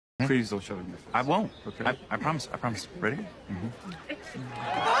Please don't show me. I won't. Okay. I promise. I promise. Ready?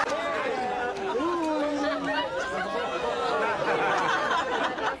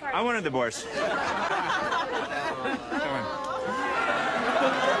 I want a divorce. Come on.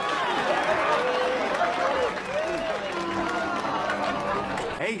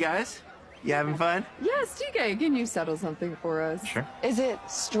 Hey, guys. You having fun? Yes, TK, can you settle something for us? Sure. Is it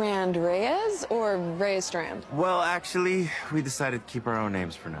Strand Reyes or Reyes Strand? Well, actually, we decided to keep our own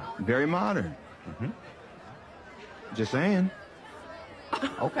names for now. Very modern. Just saying.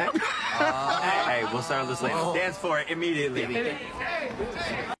 Okay. Hey, we'll settle this later. Dance for it immediately.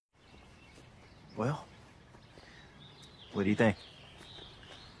 Well, what do you think?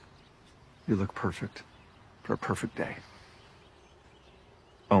 You look perfect for a perfect day.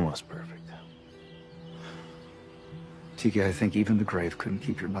 Almost perfect. TK, I think even the grave couldn't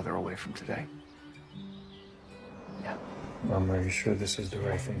keep your mother away from today. Yeah. Mom, are you sure this is the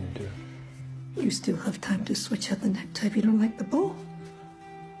right thing to do? You still have time to switch out the necktie if you don't like the bow.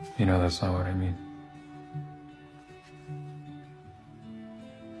 You know, that's not what I mean.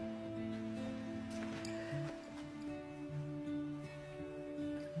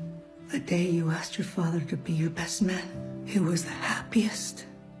 The day you asked your father to be your best man, it was the happiest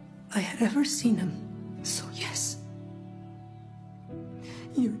I had ever seen him. So yes,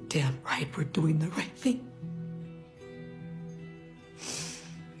 you're damn right we're doing the right thing.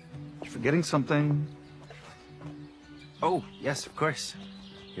 You're forgetting something. Oh, yes, of course.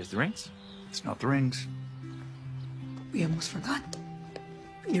 Here's the rings. It's not the rings. We almost forgot.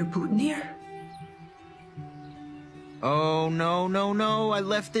 Your boutonniere. Oh, no, no, no. I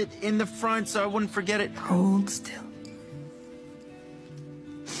left it in the front so I wouldn't forget it. Hold still.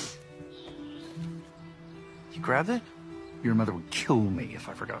 You grabbed it? Your mother would kill me if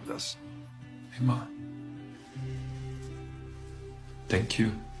I forgot this. Hey, Ma. Thank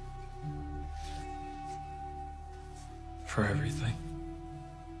you. For everything.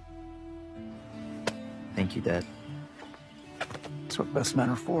 Thank you, Dad. That's what best men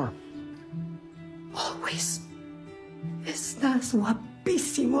are for. Always. Estás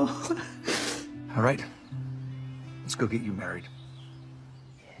guapísimo. All right. Let's go get you married.